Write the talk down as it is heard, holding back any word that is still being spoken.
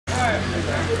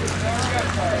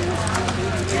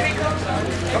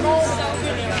Come on.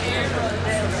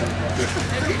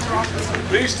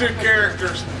 These two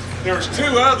characters, there was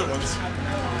two other ones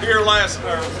here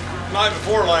night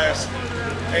before last,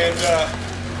 and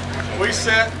we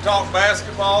sat and talked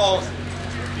basketball,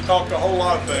 talked a whole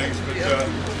lot of things, but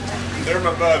they're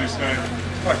my buddies now.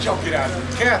 All right, y'all get out of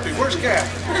here. Kathy, where's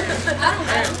Kathy? I don't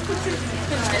know.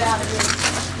 Get out of here.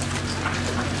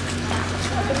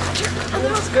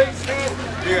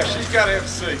 Yeah, she's got to have a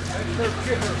seat.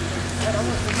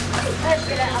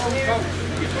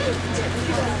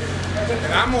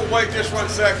 And I'm going to wait just 1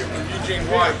 second for Eugene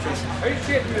White. He's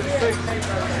getting you the seat.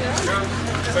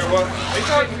 Say what? He's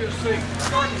getting you the seat.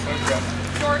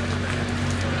 Short.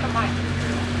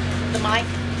 The mic.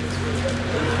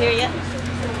 Hear ya?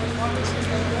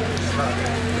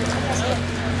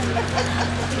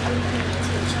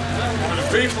 For the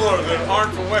people that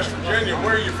aren't from West Virginia,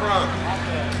 where are you from?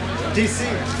 DC.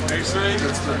 DC?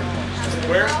 Pittsburgh.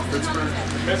 Where? Pittsburgh.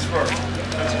 Pittsburgh.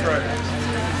 That's great.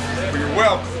 Well, you're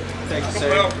welcome. Thank you, sir.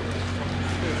 Welcome.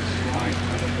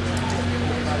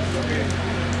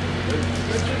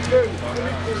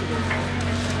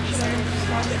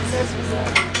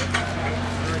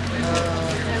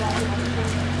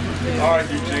 All right,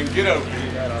 Eugene, get over here.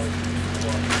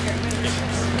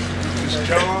 Is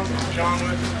John with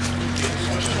you?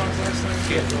 What's John's last name?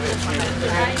 Get up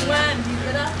there. How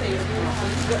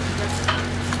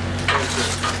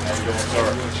you doing, sir?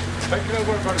 Take it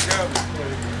over for the governor,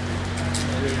 please.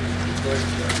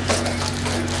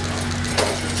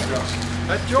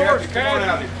 That's yours, Come on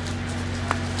out here.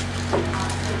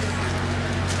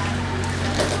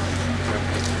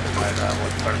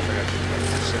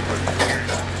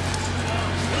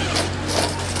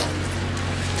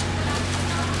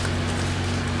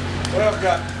 Well, I've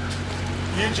got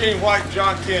Eugene White and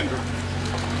John Kendrick,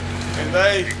 and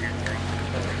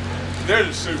they're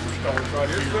the superstars right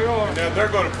here. Yes, they are. And now they're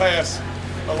going to pass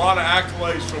a lot of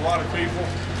accolades to a lot of people,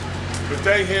 but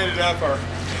they headed up our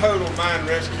total mine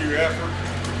rescue effort,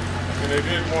 and they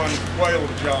did one whale of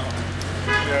a job.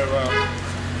 You know,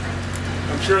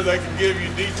 I'm sure they can give you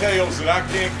details that I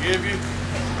can't give you,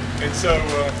 and so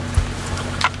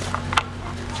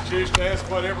choose to ask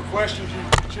whatever questions you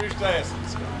choose to ask.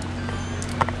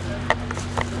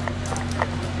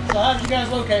 So how did you guys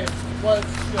locate it? What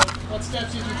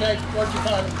steps did you take? Where did you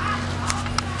find them?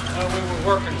 We were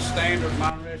working standard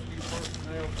mine rescue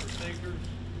personnel procedures,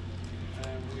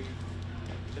 and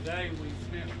today we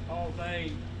spent all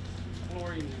day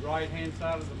exploring the right-hand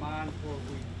side of the mine where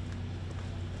we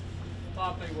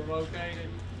thought they were located.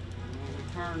 And when we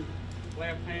turned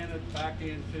left-handed back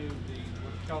into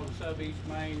what's called the sub-east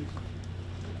mains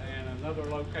and another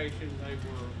location, they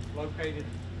were located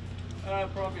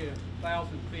probably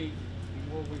 1,000 feet from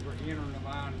where we were entering the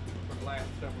mine for the last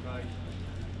several days.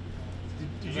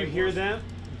 Did you hear them?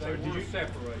 They were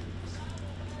separated.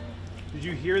 Did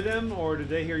you hear them, or did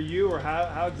they hear you, or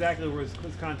how exactly was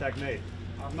contact made?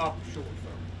 I'm not sure,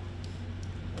 sir.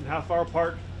 And how far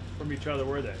apart from each other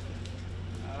were they?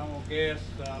 I'm gonna guess.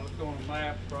 Let's go on the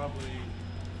map. Probably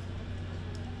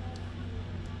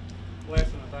less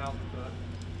than 1,000 foot.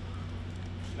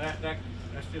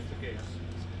 That's just a guess.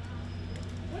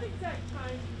 What exact time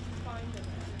did you find them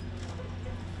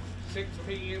at? 6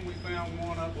 p.m. we found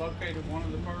located one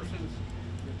of the persons,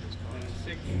 and at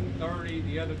 6:30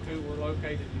 the other two were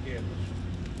located together.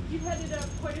 You've headed up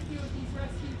quite a few of these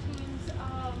rescue teams.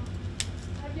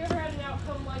 Have you ever had an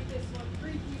outcome like this one?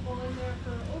 3 people in there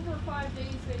for over 5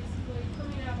 days, basically,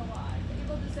 coming out alive,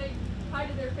 able to say hi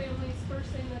to their families first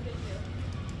thing that they do?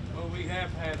 Well, we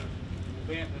have had an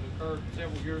event that occurred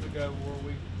several years ago where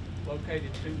we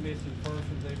located 2 missing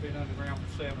persons. They've been underground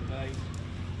for 7 days,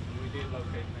 and we did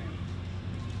locate them.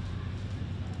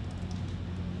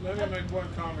 Let me make one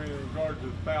comment in regard to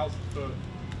the 1,000 foot.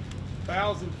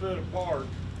 1,000 foot apart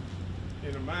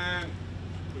in a mine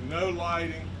with no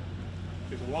lighting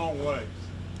is a long ways.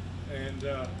 And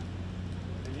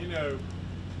you know,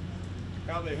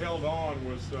 how they held on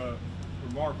was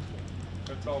remarkable.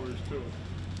 That's all there is to it.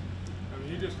 I mean,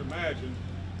 you just imagine,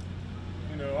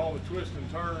 you know, all the twists and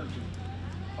turns and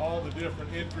all the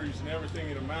different entries and everything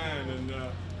in a mine, and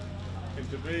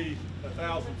to be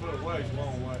 1,000 foot away is a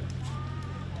long way.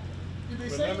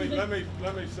 But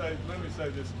let me say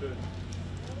this too.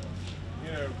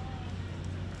 You know,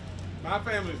 my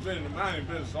family's been in the mining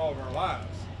business all of our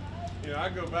lives. You know, I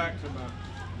go back to my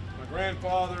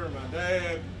grandfather and my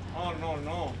dad, on and on and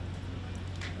on.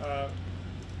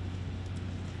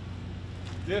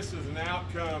 This is an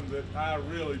outcome that I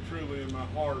really, truly, in my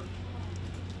heart,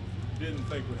 didn't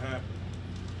think would happen.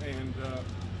 And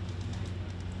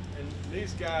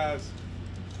these guys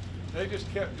they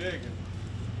just kept digging,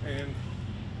 and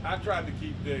I tried to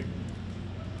keep digging,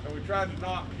 and we tried to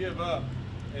not give up,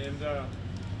 and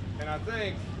I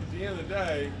think at the end of the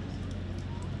day,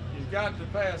 you've got to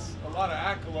pass a lot of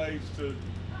accolades to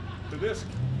this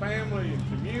family and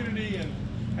community and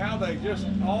how they just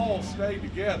all stayed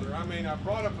together. I mean, I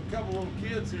brought up a couple little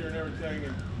kids here and everything,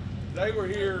 and they were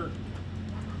here,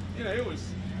 you know, it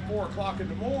was 4 o'clock in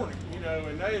the morning, you know,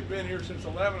 and they had been here since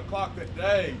 11 o'clock that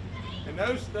day. And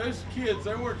those kids,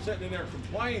 they weren't sitting in there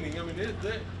complaining. I mean,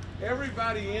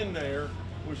 everybody in there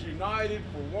was united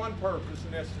for one purpose,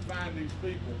 and that's to find these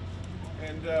people.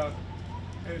 And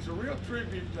it's a real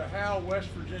tribute to how West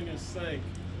Virginians think.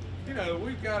 You know,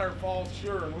 we've got our faults,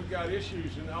 sure, and we've got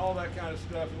issues and all that kind of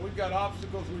stuff, and we've got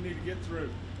obstacles we need to get through,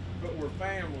 but we're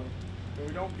family, and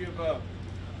we don't give up.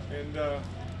 And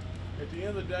at the end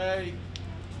of the day,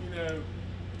 you know,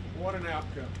 what an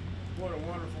outcome. What a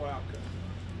wonderful outcome.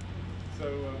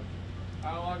 So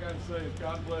all I got to say is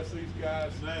God bless these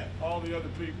guys, all the other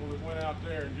people that went out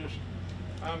there and just,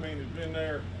 I mean, have been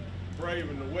there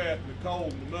braving the wet and the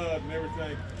cold and the mud and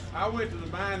everything. I went to the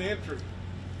mine entry,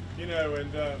 you know,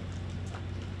 and,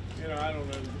 you know, I don't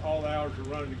know, all the hours are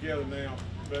running together now,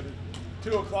 but at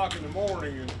 2 o'clock in the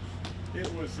morning, and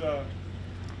it was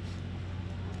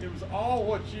all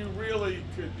what you really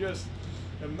could just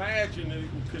imagine that it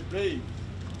could be.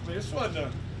 I mean, this wasn't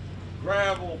a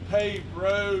gravel paved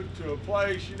road to a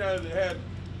place, you know, that had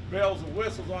bells and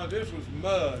whistles on it. This was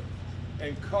mud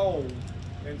and cold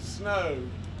and snow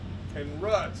and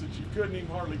ruts that you couldn't even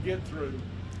hardly get through.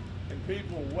 And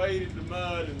people waded the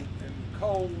mud and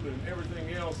cold and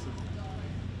everything else. And,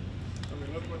 I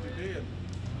mean, look what they did.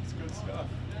 It's good stuff.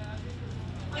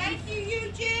 Thank you,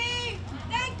 Eugene.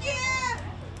 Thank you.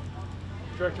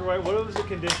 Director White, what was the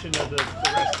condition of the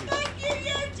rescue? Thank you,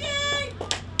 Eugene.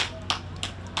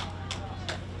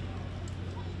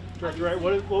 Director White,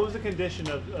 what was the condition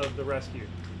of the rescue?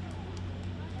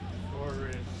 Or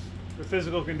The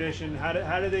physical condition. How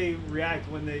did they react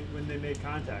when they made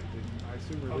contact? I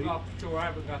assume I'm relief. not sure. I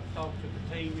haven't got to talk to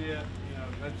the team yet. You know,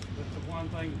 that's the one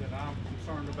thing that I'm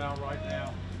concerned about right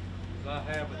now. Is I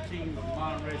have a team of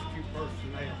mine rescue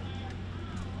personnel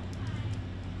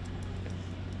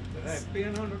that have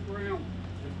been underground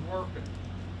and working.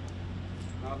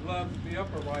 And I'd love to be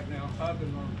up there right now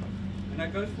hugging them. And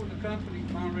that goes for the company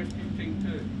mine rescue team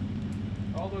too.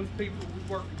 All those people,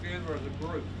 we work together as a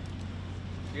group.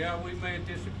 Yeah, we may have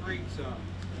disagreed some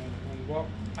on what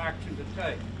action to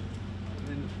take.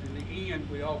 And in the end,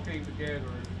 we all came together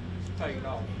and it's paid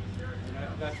off.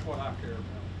 And that's what I care about.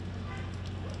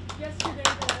 Yesterday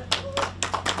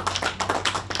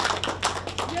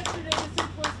the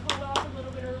soup was called off a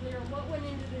little bit earlier. What went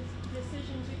into this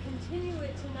decision to continue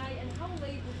it tonight, and how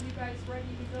late were you guys ready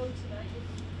to go tonight?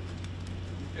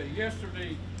 Okay,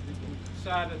 yesterday we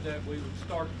decided that we would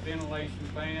start the ventilation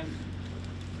fans.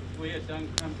 We had come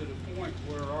to the point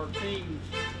where our teams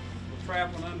were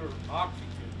traveling under oxygen,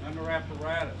 under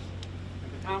apparatus.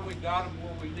 And by the time we got them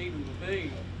where we need them to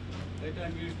be, they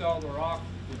done used all their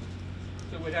oxygen.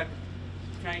 So we'd have to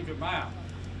change them out.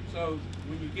 So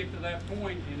when you get to that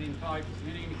point in any type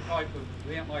of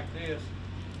event like this,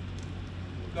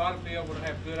 you've got to be able to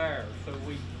have good air. So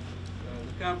we,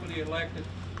 the company elected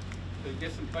to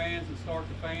get some fans and start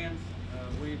the fans.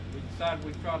 We decided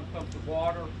we'd try to pump the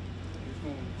water. We was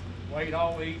going to wait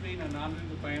all evening, and I knew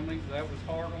the families. That was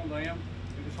hard on them.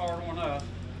 It was hard on us.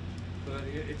 But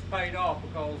it's paid off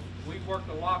because we worked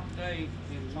a lot today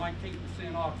in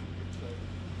 19% oxygen. So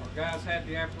our guys had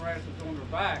the apparatuses on their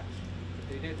backs, but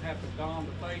they didn't have to don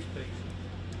the face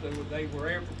piece. So they were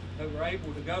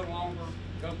able to go longer,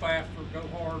 go faster, go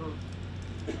harder.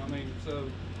 I mean, so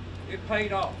it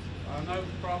paid off. I know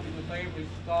probably the families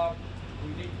thought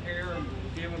we didn't care and we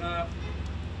were giving up,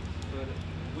 but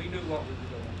we knew what we were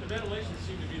doing. The ventilation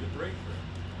seemed to be the breakthrough.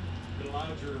 It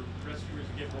allowed your rescuers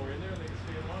to get more in there and they could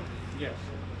stay in longer. Yes.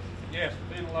 Yes,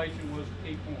 the ventilation was the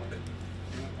key point.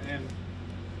 And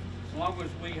as long as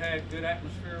we had good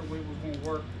atmosphere, we were going to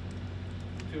work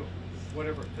until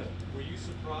whatever it took. Were you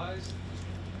surprised?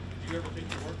 Did you ever think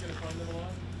you weren't going to find them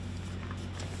alive?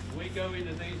 We go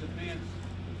into these events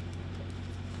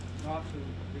not to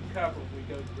recover, we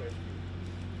go to rescue.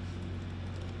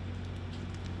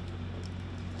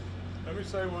 Let me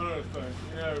say one other thing.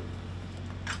 You know,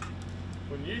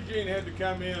 when Eugene had to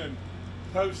come in and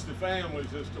post the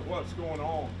families as to what's going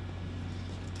on,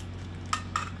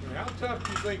 I mean, how tough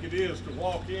do you think it is to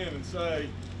walk in and say,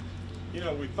 you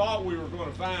know, we thought we were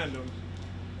going to find them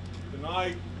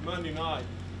tonight, Monday night.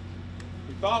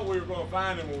 We thought we were going to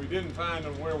find them, and we didn't find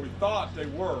them where we thought they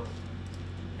were.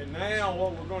 And now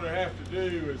what we're going to have to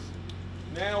do is,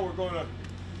 now we're going to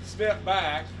step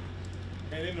back,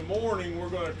 and in the morning we're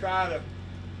going to try to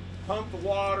pump the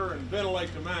water and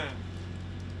ventilate the mine.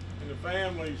 And the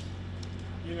families,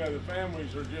 you know, the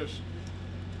families are just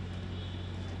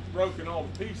broken all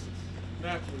to pieces,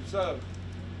 naturally so.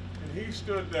 And he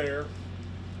stood there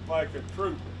like a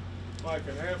trooper, like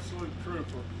an absolute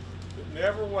trooper that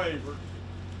never wavered.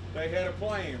 They had a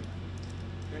plan.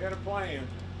 They had a plan.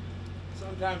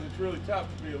 Sometimes it's really tough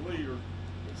to be a leader,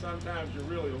 and sometimes you're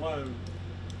really alone.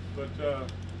 But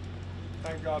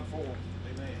thank God for him.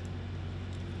 Amen.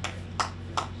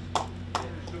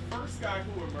 The first guy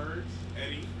who emerged,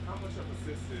 Eddie, how much of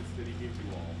assistance did he give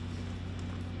you all?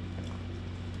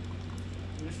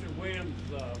 Mr. Williams,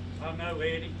 I know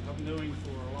Eddie. I've known him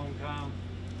for a long time.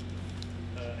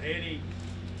 Eddie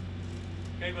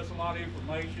gave us a lot of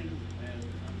information, and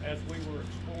as we were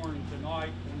exploring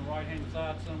tonight on the right-hand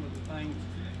side, some of the things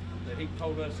that he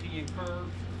told us he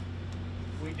incurred,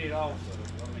 we did also.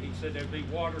 I mean, he said there'd be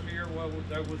water here. Well,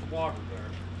 there was water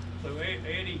there. So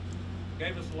Eddie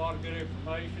gave us a lot of good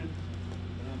information,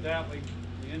 and undoubtedly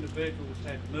the individuals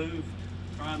had moved,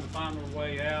 trying to find their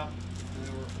way out, and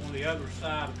they were on the other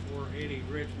side of where Eddie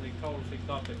originally told us he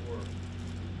thought they were.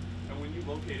 And when you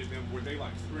located them, were they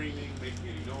like screaming, making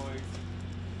any noise?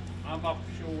 I'm not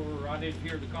sure. I didn't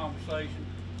hear the conversation.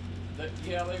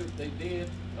 Yeah, they did.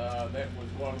 That was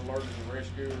what alerted the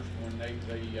rescuers when the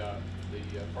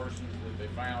persons that they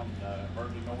found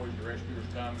heard the noise. The rescuers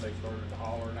come. They started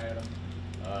hollering at them.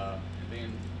 And then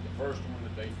the first one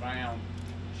that they found,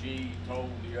 she told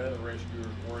the other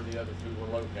rescuers where the other two were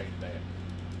located at.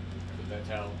 So that's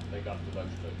how they got to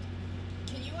those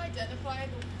two. Can you identify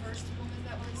the first woman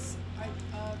that was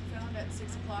found at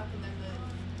 6 o'clock, and then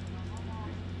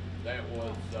That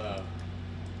was, I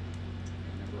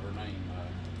remember her name,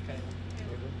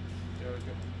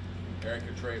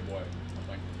 Erica Treadway, I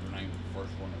think was her name, the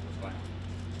first one that was found.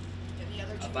 and the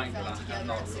other I two think, were but found I'm together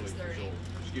not at really for 6:30? sure.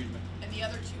 Excuse me. And the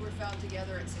other two were found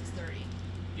together at 6:30?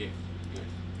 Yes, yes,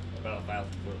 about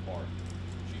 1,000 foot apart.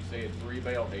 She said 3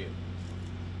 bell heads.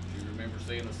 She remembered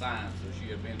seeing a sign, so she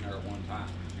had been there at one time.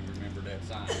 She remembered that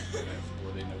sign, so that's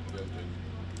where they know to go to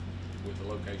with the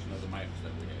location of the maps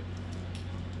that we had.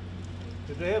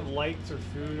 Did they have lights or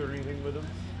food or anything with them?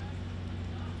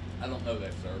 I don't know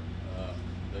that, sir.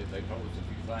 They told us a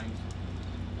few things.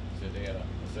 Said they had a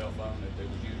cell phone that they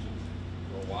was using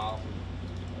for a while.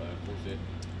 Of course, it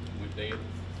went dead.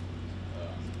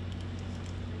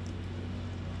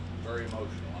 Very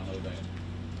emotional, I know that.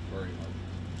 Very emotional.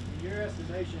 In your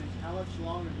estimation, how much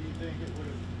longer do you think it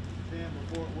would have been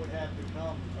before it would have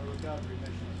become a recovery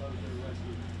mission opposed to a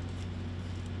rescue?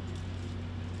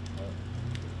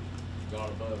 God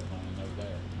above, I know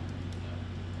that.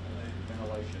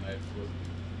 Ventilation absolutely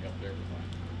helped everything.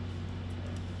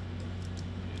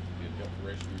 It helped the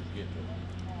rescuers get to them.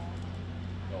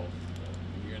 Because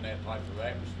when you're in that type of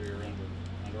atmosphere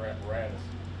under apparatus,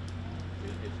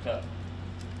 it's tough.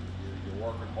 You're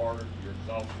working harder, you're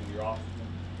exhausting your oxygen.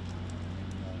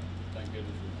 And thank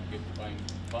goodness we can get the thing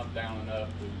pumped down enough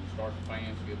to start the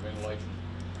fans to get ventilation.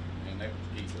 And that was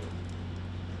key to it.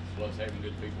 Plus having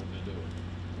good people to do it.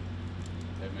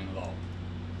 That meant a lot.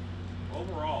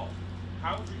 Overall,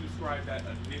 how would you describe that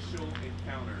initial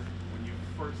encounter when you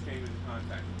first came into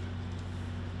contact with him?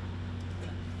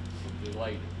 It was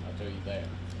elated, I'll tell you that.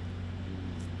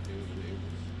 It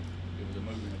was a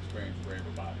moving experience for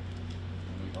everybody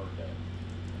when we heard that.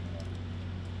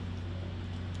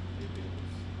 It was,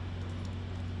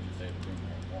 you just had to been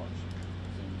there and watch.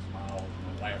 Seeing the smiles and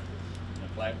the laughter and the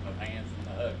clapping of hands and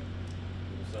the hugging.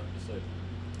 It was something to see.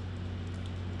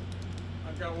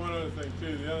 I've got one other thing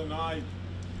too. The other night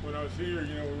when I was here,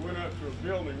 you know, we went up to a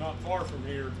building not far from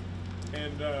here,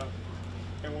 and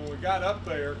when we got up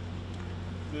there,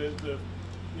 the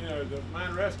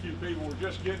mine rescue people were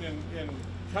just getting in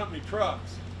company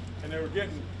trucks, and they were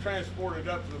getting transported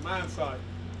up to the mine site.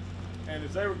 And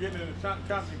as they were getting in the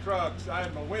company trucks, I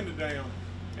had my window down,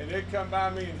 and they'd come by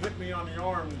me and hit me on the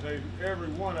arm, and they, every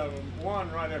one of them, one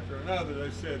right after another, they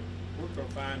said, "We're gonna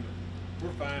find them.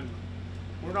 We're finding them.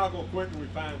 We're not gonna quit till we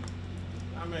find them."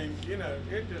 I mean, you know,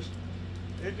 it just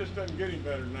doesn't get any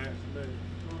better than that to me.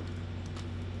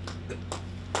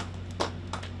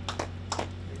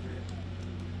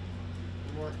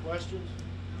 Any more questions?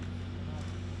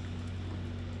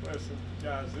 Listen,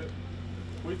 guys,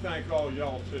 we thank all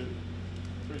y'all too,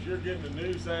 because you're getting the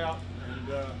news out,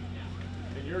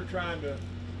 and you're trying to,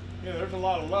 you know, there's a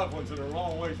lot of loved ones that are a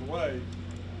long ways away,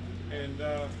 and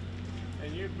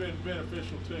you've been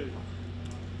beneficial too.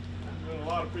 There's been a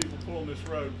lot of people pulling this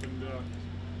rope, and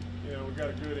you know, we got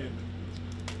a good ending.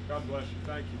 God bless you.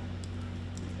 Thank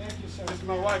you. Thank you, sir. This is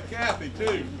my wife Kathy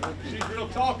too. She's real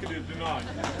talkative tonight.